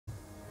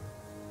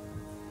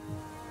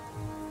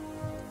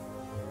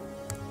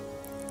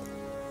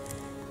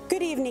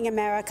Good evening,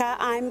 America.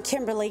 I'm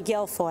Kimberly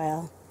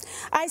Guilfoyle.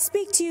 I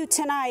speak to you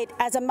tonight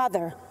as a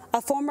mother,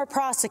 a former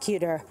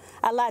prosecutor,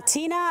 a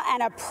Latina,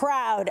 and a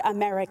proud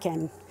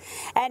American.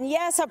 And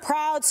yes, a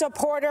proud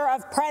supporter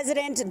of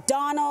President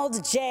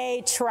Donald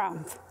J.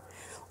 Trump.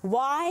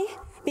 Why?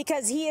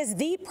 Because he is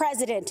the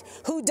president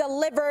who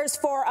delivers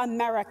for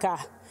America.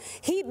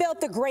 He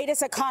built the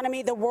greatest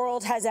economy the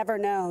world has ever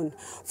known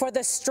for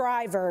the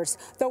strivers,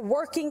 the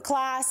working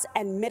class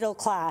and middle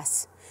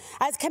class.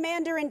 As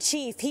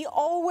commander-in-chief, he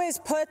always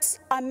puts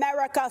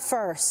America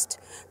first.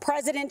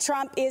 President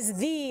Trump is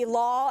the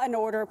law and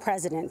order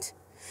president.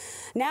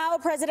 Now,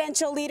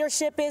 presidential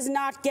leadership is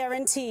not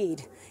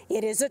guaranteed.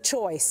 It is a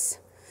choice.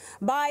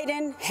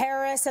 Biden,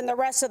 Harris, and the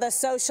rest of the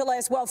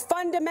socialists will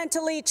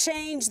fundamentally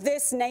change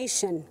this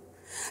nation.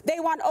 They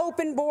want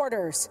open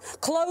borders,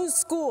 closed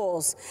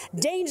schools,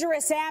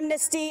 dangerous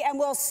amnesty, and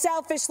will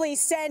selfishly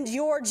send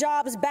your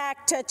jobs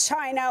back to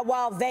China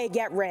while they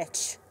get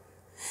rich.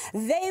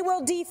 They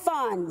will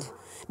defund,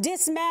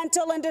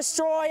 dismantle, and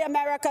destroy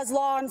America's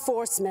law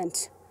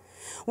enforcement.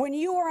 When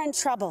you are in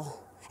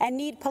trouble and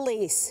need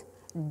police,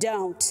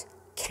 don't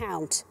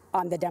count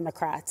on the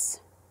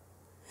Democrats.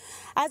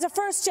 As a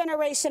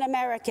first-generation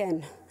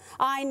American,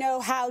 I know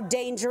how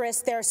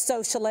dangerous their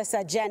socialist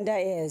agenda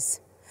is.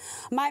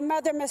 My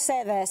mother,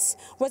 Mercedes,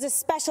 was a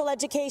special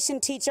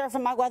education teacher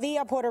from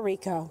Aguadilla, Puerto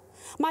Rico.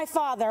 My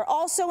father,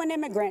 also an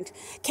immigrant,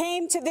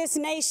 came to this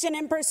nation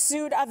in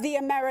pursuit of the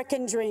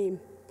American dream.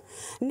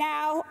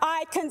 Now,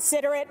 I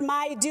consider it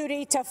my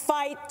duty to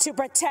fight to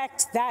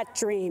protect that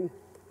dream.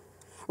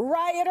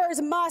 Rioters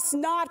must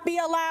not be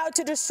allowed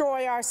to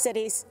destroy our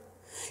cities.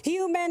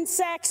 Human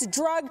sex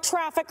drug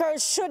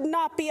traffickers should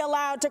not be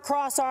allowed to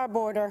cross our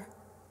border.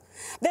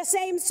 The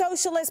same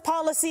socialist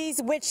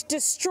policies which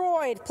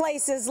destroyed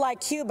places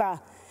like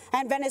Cuba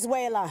and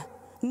Venezuela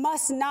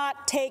must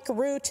not take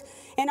root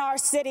in our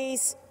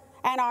cities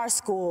and our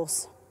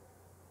schools.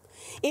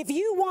 If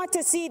you want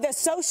to see the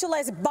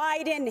socialist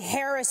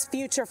Biden-Harris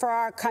future for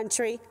our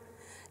country,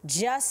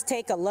 just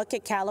take a look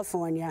at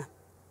California.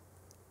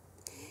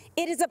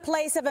 It is a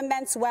place of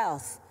immense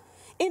wealth,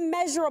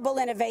 immeasurable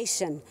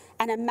innovation,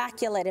 and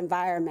immaculate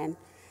environment.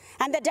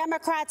 And the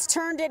Democrats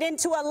turned it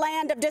into a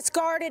land of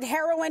discarded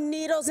heroin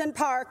needles in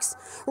parks,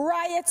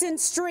 riots in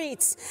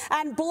streets,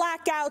 and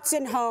blackouts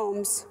in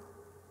homes.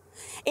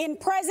 In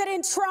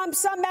President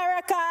Trump's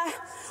America,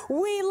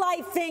 we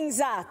light things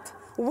up.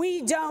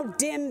 We don't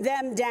dim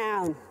them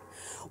down.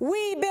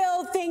 We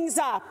build things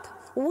up.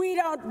 We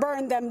don't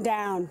burn them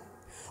down.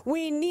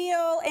 We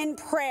kneel in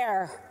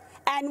prayer,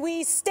 and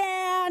we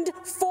stand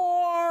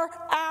for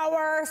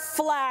our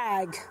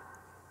flag.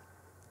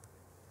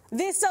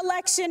 This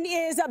election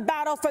is a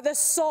battle for the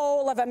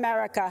soul of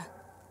America.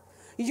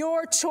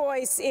 Your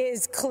choice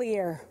is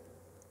clear.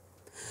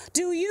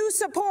 Do you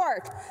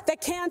support the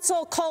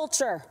cancel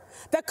culture,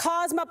 the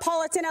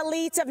cosmopolitan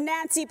elites of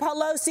Nancy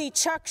Pelosi,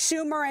 Chuck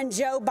Schumer, and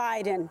Joe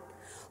Biden,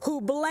 who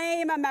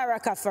blame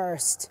America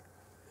first?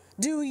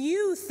 Do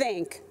you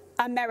think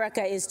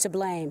America is to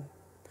blame?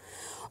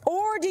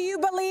 Or do you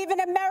believe in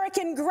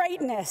American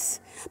greatness?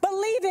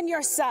 Believe in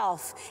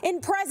yourself,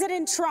 in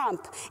President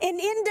Trump, in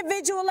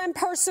individual and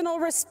personal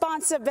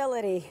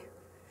responsibility.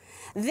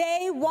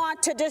 They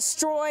want to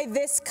destroy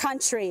this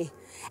country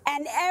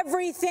and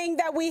everything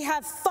that we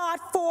have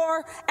fought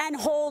for and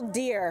hold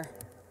dear.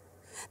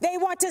 They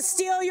want to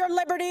steal your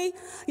liberty,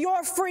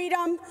 your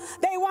freedom.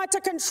 They want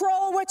to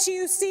control what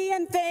you see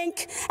and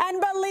think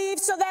and believe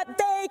so that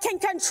they can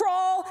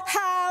control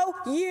how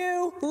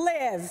you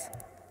live.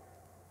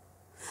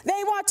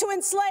 They want to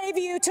enslave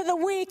you to the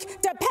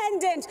weak,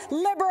 dependent,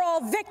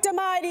 liberal, victim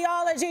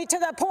ideology to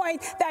the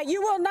point that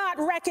you will not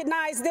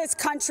recognize this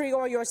country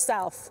or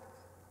yourself.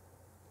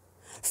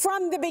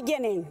 From the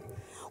beginning,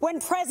 when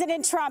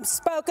President Trump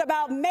spoke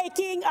about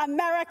making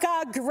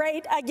America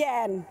great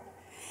again,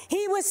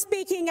 he was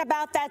speaking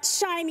about that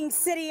shining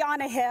city on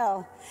a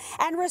hill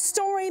and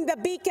restoring the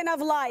beacon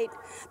of light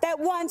that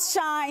once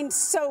shined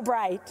so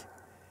bright.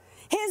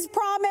 His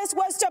promise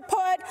was to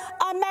put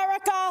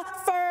America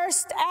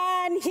first,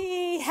 and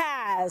he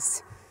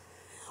has.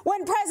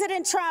 When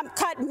President Trump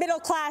cut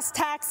middle-class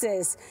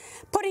taxes,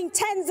 putting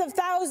tens of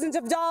thousands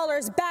of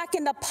dollars back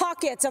in the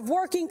pockets of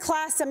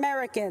working-class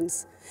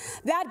Americans,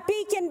 that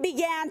beacon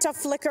began to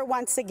flicker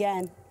once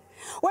again.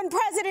 When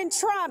President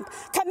Trump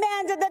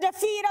commanded the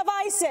defeat of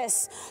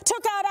ISIS,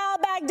 took out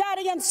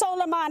al-Baghdadi and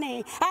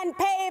Soleimani, and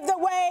paved the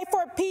way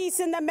for peace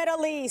in the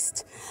Middle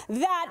East,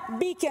 that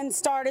beacon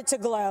started to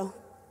glow.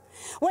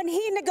 When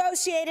he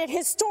negotiated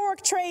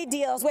historic trade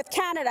deals with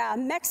Canada,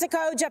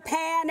 Mexico,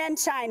 Japan, and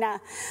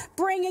China,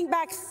 bringing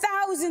back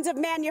thousands of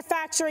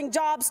manufacturing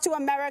jobs to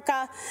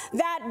America,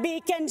 that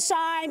beacon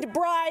shined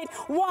bright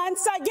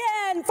once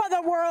again for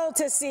the world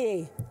to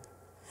see.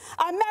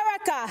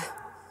 America,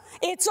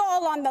 it's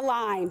all on the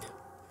line.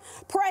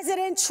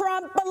 President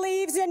Trump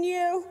believes in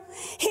you.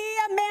 He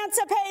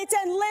emancipates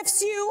and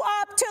lifts you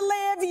up to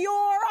live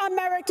your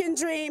American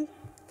dream.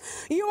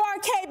 You are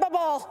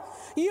capable,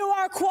 you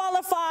are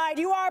qualified,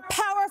 you are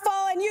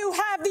powerful, and you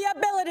have the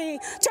ability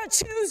to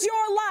choose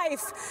your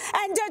life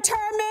and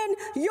determine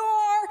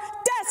your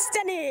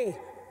destiny.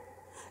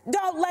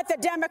 Don't let the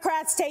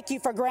Democrats take you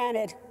for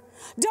granted.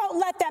 Don't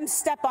let them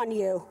step on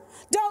you.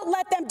 Don't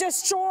let them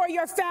destroy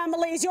your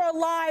families, your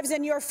lives,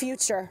 and your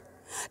future.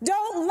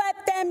 Don't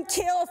let them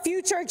kill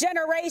future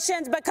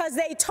generations because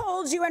they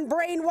told you and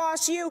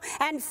brainwashed you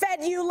and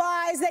fed you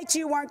lies that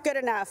you weren't good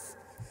enough.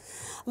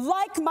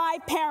 Like my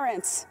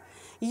parents,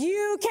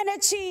 you can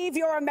achieve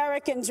your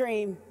American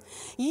dream.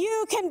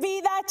 You can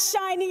be that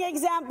shining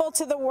example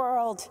to the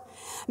world.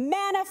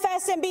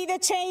 Manifest and be the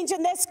change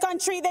in this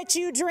country that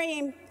you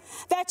dream,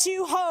 that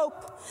you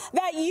hope,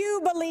 that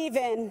you believe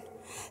in.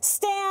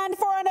 Stand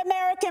for an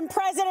American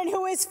president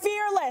who is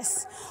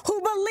fearless,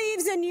 who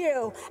believes in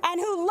you, and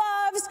who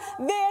loves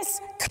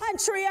this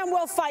country and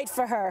will fight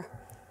for her.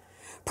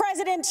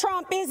 President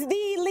Trump is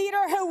the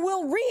leader who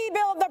will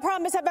rebuild the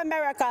promise of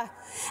America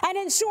and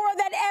ensure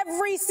that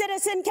every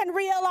citizen can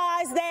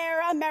realize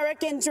their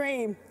American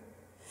dream.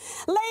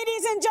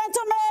 Ladies and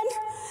gentlemen,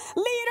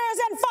 leaders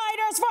and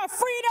fighters for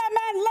freedom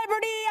and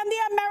liberty and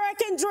the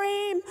American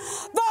dream,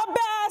 the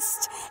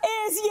best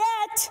is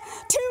yet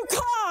to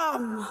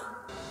come.